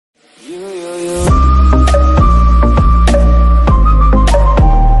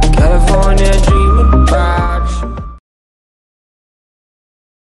California dreaming about you.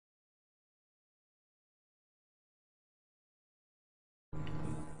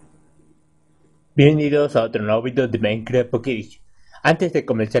 Bienvenidos a otro nuevo video de Minecraft Pocket Edition. Antes de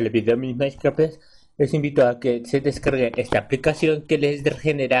comenzar el video de Minecraft, les invito a que se descarguen esta aplicación que les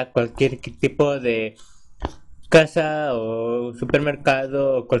genera cualquier tipo de casa o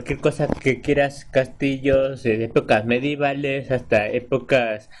supermercado o cualquier cosa que quieras, castillos de épocas medievales hasta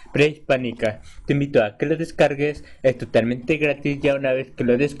épocas prehispánicas. Te invito a que lo descargues, es totalmente gratis. Ya una vez que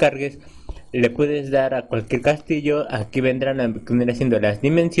lo descargues le puedes dar a cualquier castillo. Aquí vendrán haciendo las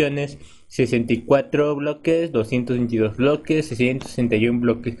dimensiones: 64 bloques, 222 bloques, 661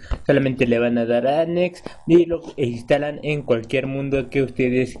 bloques. Solamente le van a dar a Next y lo instalan en cualquier mundo que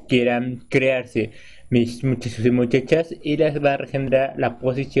ustedes quieran crearse, mis muchachos y muchachas, y les va a generar la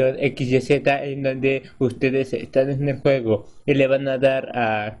posición XYZ en donde ustedes están en el juego, y le van a dar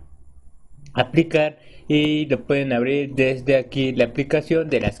a aplicar y lo pueden abrir desde aquí, la aplicación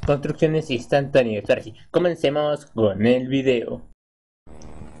de las construcciones instantáneas. Ahora sí, comencemos con el video.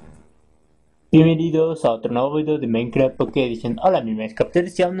 Bienvenidos a otro nuevo video de Minecraft Pocket Edition. Hola, mi Minecraft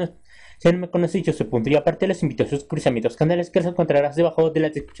Edition. Si no me conoces, yo soy Punto, y aparte los invito a suscribirse a mis dos canales que los encontrarás debajo de la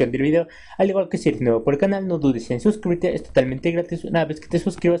descripción del video. Al igual que si eres nuevo por el canal, no dudes en suscribirte, es totalmente gratis. Una vez que te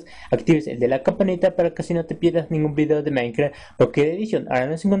suscribas, actives el de la campanita para que así no te pierdas ningún video de Minecraft Pocket Edition. Ahora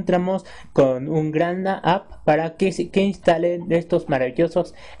nos encontramos con un gran app para que instalen estos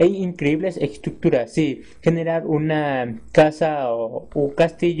maravillosos e increíbles estructuras. Sí, generar una casa o un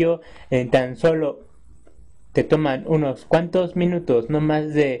castillo en tan solo te toman unos cuantos minutos, no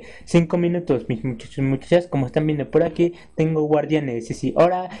más de 5 minutos, mis muchachos y muchachas. Como están viendo por aquí, tengo guardianes. Sí,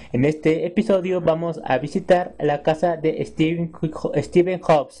 ahora en este episodio vamos a visitar la casa de Steve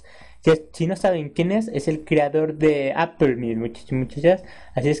Jobs. Si no saben quién es el creador de Apple, mis muchachos y muchachas.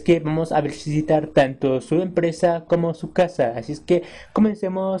 Así es que vamos a visitar tanto su empresa como su casa. Así es que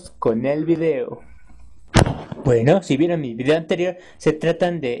comencemos con el video. Bueno, si vieron mi video anterior, se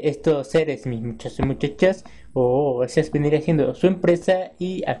tratan de estos seres, mis muchachos y muchachas. Esa vendría siendo su empresa,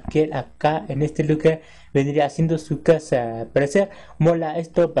 y aquel acá en este lugar vendría siendo su casa. Parece mola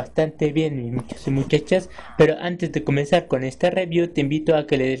esto bastante bien, mis muchachos y muchachas. Pero antes de comenzar con esta review, te invito a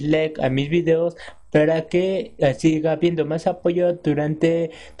que le des like a mis videos para que siga habiendo más apoyo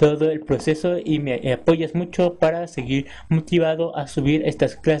durante todo el proceso y me apoyas mucho para seguir motivado a subir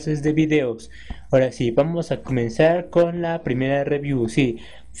estas clases de videos. Ahora sí, vamos a comenzar con la primera review. Sí,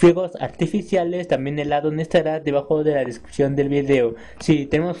 fuegos artificiales, también el addon estará debajo de la descripción del video. Sí,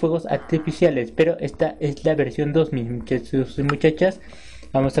 tenemos fuegos artificiales, pero esta es la versión 2, mis muchachos y muchachas.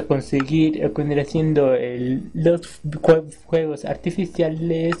 Vamos a conseguir haciendo los juegos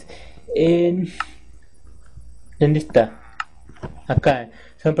artificiales en... ¿Dónde está? Acá.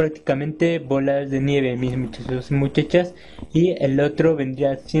 Son prácticamente bolas de nieve, mis muchachos y muchachas. Y el otro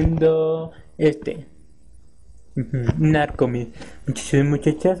vendría siendo un arco, mis muchachos y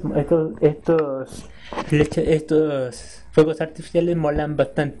muchachas. Estos fuegos artificiales molan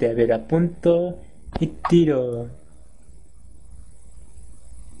bastante. A ver, apunto y tiro.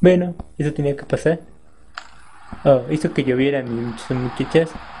 Bueno, eso tenía que pasar. Hizo que lloviera, mis muchachos y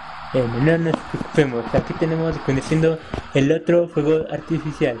muchachas. No nos preocupemos, aquí tenemos conociendo el otro fuego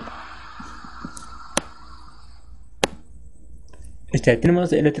artificial.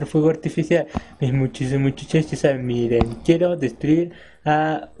 Tenemos el otro fuego artificial. Mis muchachos y muchachas, ya saben, miren, quiero destruir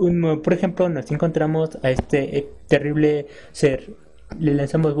a un... Por ejemplo, nos encontramos a este terrible ser. Le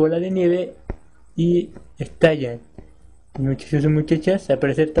lanzamos bola de nieve y estallan. Mis muchachos y muchachas, al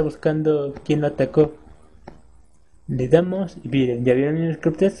parecer está buscando quién lo atacó. Le damos y miren, ya vieron en el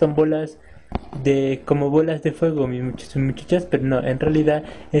script, son bolas como bolas de fuego, mis muchachos y muchachas, pero no, en realidad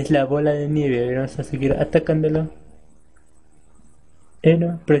es la bola de nieve. Vamos a seguir atacándolo.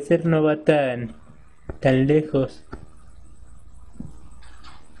 No, parecer no va tan lejos.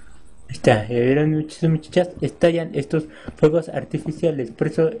 Ya vieron, muchachos y muchachas, estallan estos fuegos artificiales, por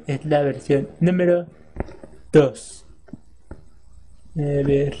eso es la versión número 2. A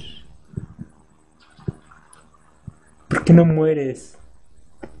ver... ¿Por qué no mueres?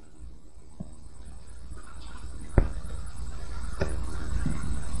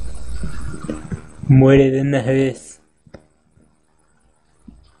 Muere de una vez.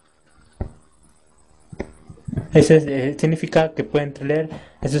 Eso significa que pueden traer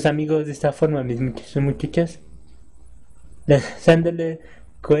a sus amigos de esta forma, mis muchachos y muchachas, lanzándole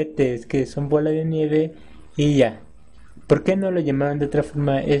cohetes que son bola de nieve y ya. ¿Por qué no lo llamaron de otra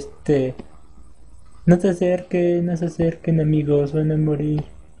forma? No se acerquen amigos, van a morir.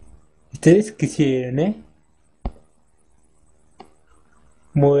 Ustedes quisieron,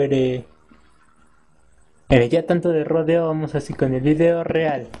 muere. Bueno, ya tanto de rodeo, vamos así con el video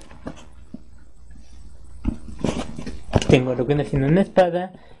real. Tengo lo que viene siendo una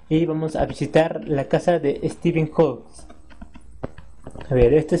espada y vamos a visitar la casa de Stephen Hawks. A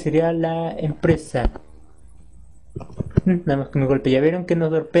ver, esta sería la empresa. Nada más que me golpea. Ya vieron que nos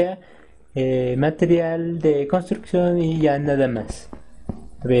golpea material de construcción y ya nada más.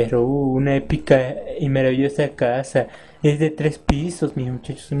 A ver, una épica y maravillosa casa. Es de 3 pisos, mis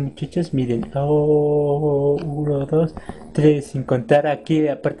muchachos y muchachas. Miren, 1, 2, 3, sin contar aquí,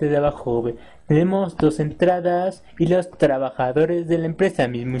 aparte de abajo. Tenemos 2 entradas y los trabajadores de la empresa,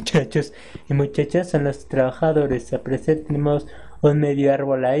 mis muchachos y muchachas, son los trabajadores. Al parecer tenemos un medio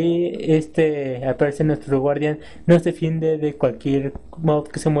árbol ahí. Al parecer nuestro guardián nos defiende de cualquier mob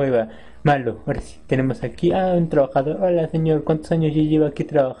que se mueva. Malo. Ahora sí, tenemos aquí a un trabajador. Hola señor, ¿cuántos años ya lleva aquí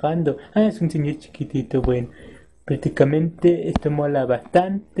trabajando? Es un señor chiquitito. Bueno, prácticamente esto mola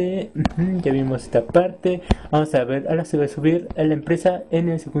bastante. Ya vimos esta parte. Vamos a ver, ahora se va a subir a la empresa en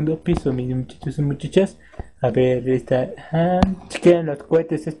el segundo piso, mis muchachos y muchachas. A ver, si quedan los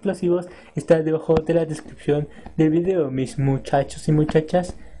cohetes explosivos, está debajo de la descripción del video, mis muchachos y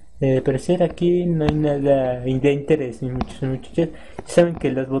muchachas. Parecer aquí no hay nada de interés, mis muchachos y muchachas. Ya saben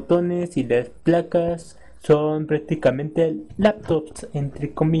que los botones y las placas son prácticamente laptops,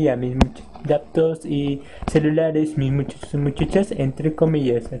 entre comillas, laptops y celulares, mis muchachos y muchachas, entre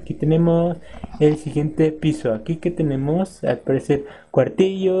comillas. Aquí tenemos el siguiente piso. Aquí que tenemos, al parecer,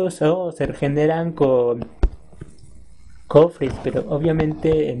 cuartillos o se regeneran con cofres, pero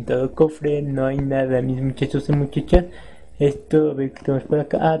obviamente en todo cofre no hay nada, mis muchachos y muchachas. Esto, a ver qué tenemos por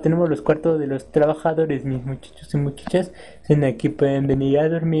acá. Tenemos los cuartos de los trabajadores, mis muchachos y muchachas. Aquí pueden venir a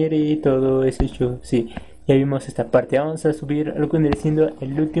dormir y todo ese show. Sí, ya vimos esta parte. Vamos a subir algo que viene siendo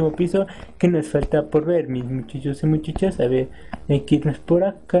el último piso que nos falta por ver, mis muchachos y muchachas. A ver, hay que irnos por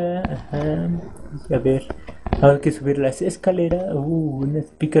acá. A ver, hay que subir las escaleras. Unas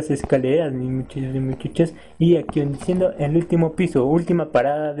picas escaleras, mis muchachos y muchachas. Y aquí viene siendo el último piso, última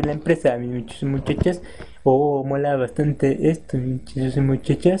parada de la empresa, mis muchachos y muchachas. Mola bastante esto, muchachos y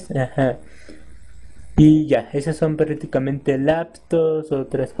muchachas. Y ya, esas son prácticamente laptops,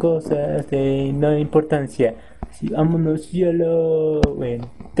 otras cosas de no importancia. Así, vámonos,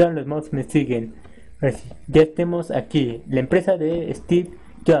 bueno, todos los mods me siguen. Ahora sí, ya estemos aquí, la empresa de Steve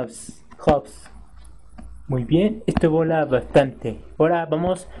Jobs. Muy bien, esto mola bastante. Ahora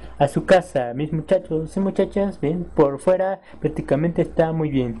vamos a su casa, mis muchachos y muchachas. Ven, por fuera prácticamente está muy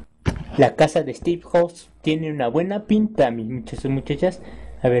bien. La casa de Steve Jobs tiene una buena pinta, mis muchachos y muchachas.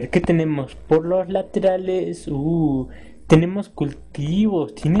 A ver, ¿qué tenemos? Por los laterales, tenemos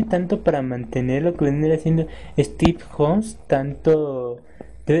cultivos. Tiene tanto para mantener lo que viene haciendo Steve Jobs. Tanto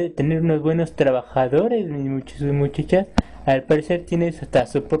debe de tener unos buenos trabajadores, mis muchachos y muchachas. Al parecer tiene hasta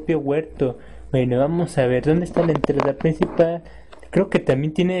su propio huerto. Bueno, vamos a ver, ¿dónde está la entrada principal? Creo que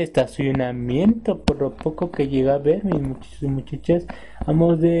también tiene estacionamiento, por lo poco que llega a ver, mis muchachos y muchachas.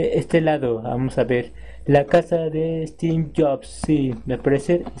 Vamos de este lado, vamos a ver. La casa de Steve Jobs, sí, me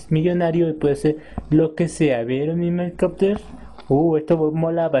parece es millonario y puede ser lo que sea. ¿Vieron mis helicópteros? Esto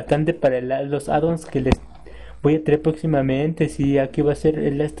mola bastante para los add-ons que les voy a traer próximamente. Sí, aquí va a ser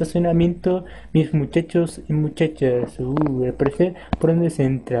el estacionamiento, mis muchachos y muchachas. Me parece por dónde se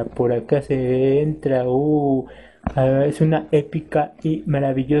entra, por acá se entra. Es una épica y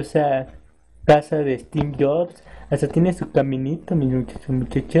maravillosa casa de Steve Jobs. Hasta tiene su caminito, mis muchachos y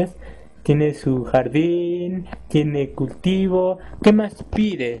muchachas. Tiene su jardín, tiene cultivo. ¿Qué más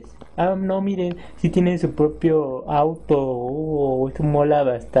pides? No, miren, si tiene su propio auto. Eso mola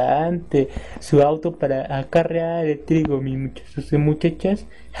bastante. Su auto para acarrear el trigo, mis muchachos y muchachas.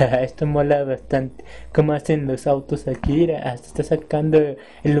 Esto mola bastante. ¿Cómo hacen los autos aquí? Hasta está sacando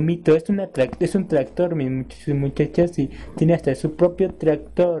el humito. Es un tractor, mis muchachos y muchachas. Y tiene hasta su propio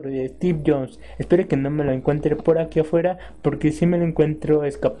tractor, Steve Jobs. Espero que no me lo encuentre por aquí afuera, porque si me lo encuentro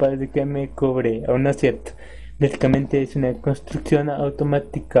es capaz de que me cobre. ¿O no es cierto? Básicamente es una construcción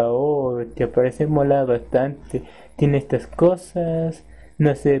automática. Te parece mola bastante. Tiene estas cosas.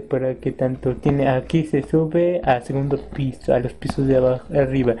 No sé para qué tanto tiene. Aquí se sube al segundo piso, a los pisos de abajo,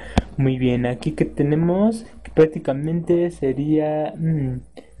 arriba. Muy bien, aquí que tenemos, que prácticamente sería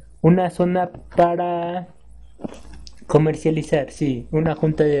una zona para comercializar, sí, una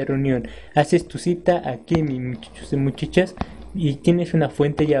junta de reunión. Haces tu cita aquí, mis muchachos y muchachas, y tienes una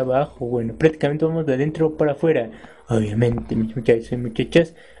fuente allá abajo. Bueno, prácticamente vamos de adentro para afuera. Obviamente, mis muchachos y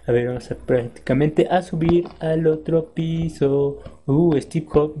muchachas. A ver, vamos a prácticamente a subir al otro piso. Steve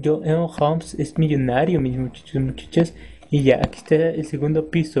Jobs es millonario, mis muchachos y muchachas. Y ya, aquí está el segundo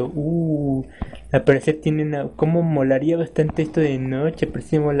piso. Al parecer tiene una... Como molaría bastante esto de noche.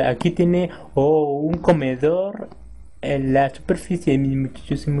 Parece mola. Aquí tiene un comedor en la superficie, mis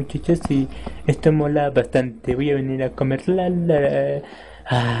muchachos y muchachas. Y esto mola bastante. Voy a venir a comer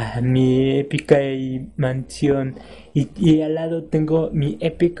mi épica mansión. Y al lado tengo mi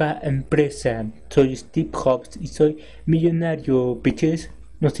épica empresa. Soy Steve Jobs y soy millonario, bitches.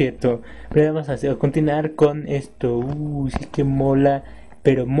 No es cierto. Pero vamos a continuar con esto. Sí que mola.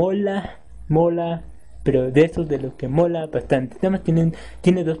 Pero mola. Pero de eso de lo que mola bastante. Además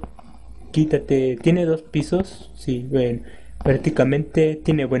tiene dos. Tiene dos pisos. Sí, bueno. Prácticamente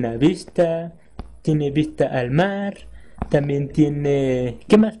tiene buena vista. Tiene vista al mar. También tiene...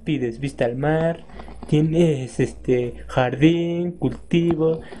 ¿Qué más pides? Vista al mar. Tienes jardín,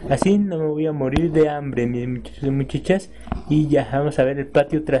 cultivo. Así no me voy a morir de hambre, mis muchachos y muchachas. Y ya vamos a ver el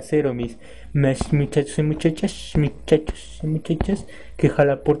patio trasero, mis muchachos y muchachas. Que deja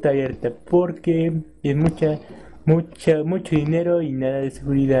la puerta abierta porque es mucho dinero y nada de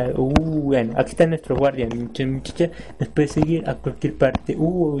seguridad. Bueno, aquí está nuestro guardia, mis muchachos y muchachas. Nos puede seguir a cualquier parte.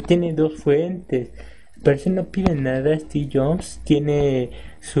 Tiene dos fuentes. Parece no pide nada. Steve Jobs tiene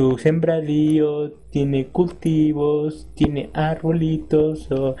su sembradío, tiene cultivos, tiene arbolitos.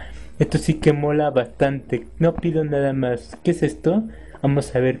 Esto sí que mola bastante. No pido nada más. ¿Qué es esto?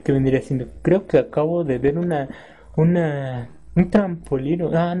 Vamos a ver qué vendría siendo. Creo que acabo de ver un trampolín.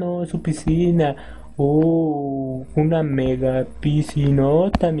 No, es su piscina. Una mega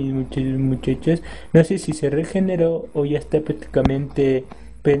piscinota, mis muchachos y muchachas. No sé si se regeneró o ya está prácticamente.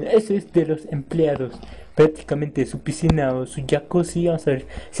 Pero eso es de los empleados. Prácticamente su piscina o su jacuzzi. Vamos a ver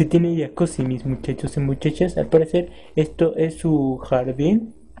si tiene jacuzzi, mis muchachos y muchachas. Al parecer esto es su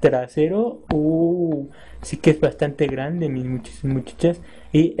jardín trasero. Sí que es bastante grande, mis muchachos y muchachas.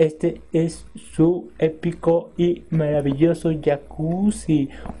 Y este es su épico y maravilloso jacuzzi.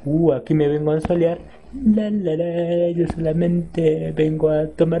 Aquí me vengo a solear. Yo solamente vengo a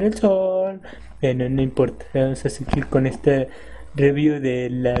tomar el sol. Bueno, no importa. Vamos a seguir con esta review de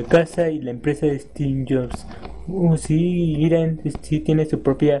la casa y la empresa de Steve Jobs. Sí, miren, sí tiene su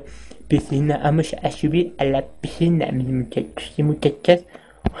propia piscina. Vamos a subir a la piscina, mis muchachos y muchachas.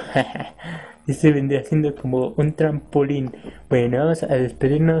 Este vendría siendo como un trampolín. Bueno, vamos a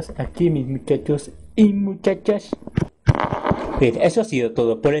despedirnos aquí, mis muchachos y muchachas. Bien, eso ha sido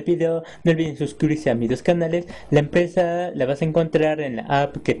todo por el video. No olviden suscribirse a mis dos canales. La empresa la vas a encontrar en la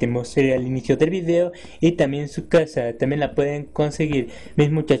app que te mostré al inicio del video. Y también su casa, también la pueden conseguir, mis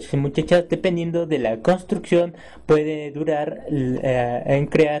muchachos y muchachas. Dependiendo de la construcción, puede durar en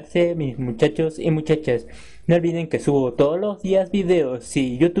crearse, mis muchachos y muchachas. No olviden que subo todos los días videos.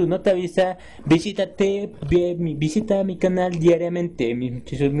 Si YouTube no te avisa, visita mi canal diariamente. Mis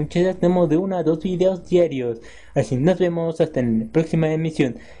muchachos y muchachas, tenemos de 1 a 2 videos diarios. Así nos vemos hasta en la próxima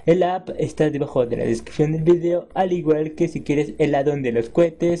emisión. El app está debajo de la descripción del video, al igual que si quieres el addon de los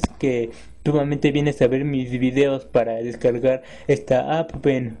cohetes, que nuevamente vienes a ver mis videos para descargar esta app.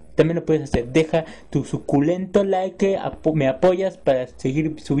 Bueno, también lo puedes hacer. Deja tu suculento like, que me apoyas para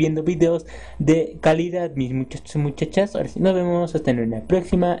seguir subiendo videos de calidad, mis muchachos y muchachas. Ahora sí, nos vemos hasta en una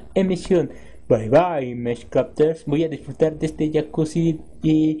próxima emisión. Bye bye, Meshcrafters. Voy a disfrutar de este jacuzzi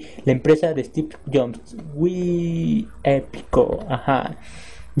y la empresa de Steve Jobs. Épico. Ajá.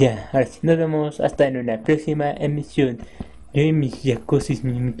 Ya, ahora sí, nos vemos hasta en una próxima emisión. Yo y mis jacuzzis,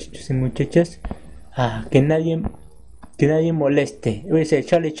 mis muchachos y muchachas. Que nadie moleste. Voy a decir,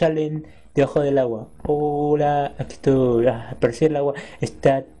 chale debajo del agua. Hola, aquí estoy. Apareció el agua.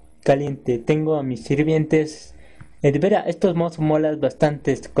 Está caliente. Tengo a mis sirvientes. De veras, estos mods molas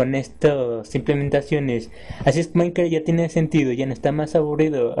bastantes con estas implementaciones. Así es que Minecraft ya tiene sentido, ya no está más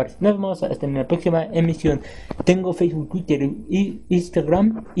aburrido. Ahora, nos vemos hasta en la próxima emisión. Tengo Facebook, Twitter y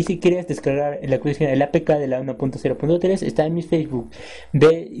Instagram. Y si quieres descargar la actualización, el APK de la 1.0.3 está en mi Facebook.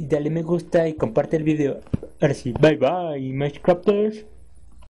 Ve y dale me gusta y comparte el video. Ahora sí, bye bye, Minecrafters.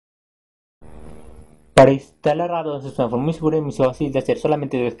 Para instalar ADOS es una forma muy segura y muy fácil de hacer.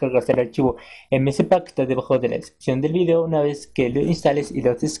 Solamente debes descargarse el archivo MSPAC que está debajo de la descripción del video. Una vez que lo instales y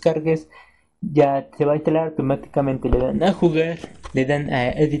lo descargues, ya se va a instalar automáticamente. Le dan a jugar, le dan a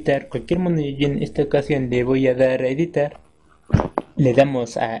editar cualquier mundo. Y en esta ocasión le voy a dar a editar. Le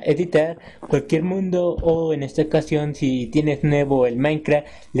damos a editar cualquier mundo, o en esta ocasión, si tienes nuevo el Minecraft,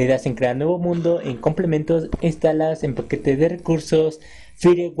 le das en crear nuevo mundo. En complementos instalas en paquete de recursos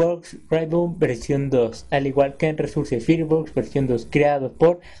Fireworks Rainbow versión 2, al igual que en Resources Fireworks versión 2, creado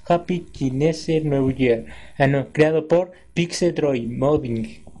por Happy Kineser New Year. Creado por Pixel Droid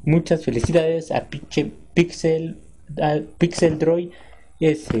Modding. Muchas felicidades a Pixel Droid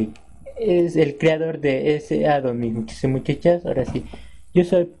S. es el creador de ese addon, mis muchachos y muchachas. Ahora sí, yo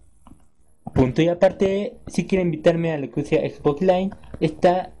soy punto y aparte. Si quieren invitarme a la Yakuzy Xbox Line,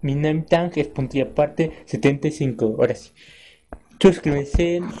 está mi name tag es punto y aparte 75. Ahora sí,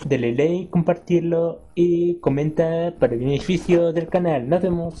 suscríbanse, denle like, compartirlo y comenta para el beneficio del canal. Nos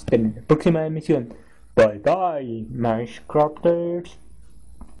vemos en la próxima emisión. Bye bye, Minecrafters.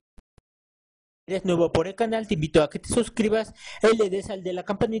 Si eres nuevo por el canal, te invito a que te suscribas y le des al de la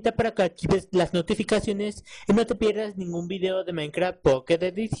campanita para que actives las notificaciones y no te pierdas ningún video de Minecraft Pocket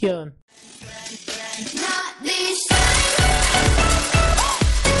Edition. Not this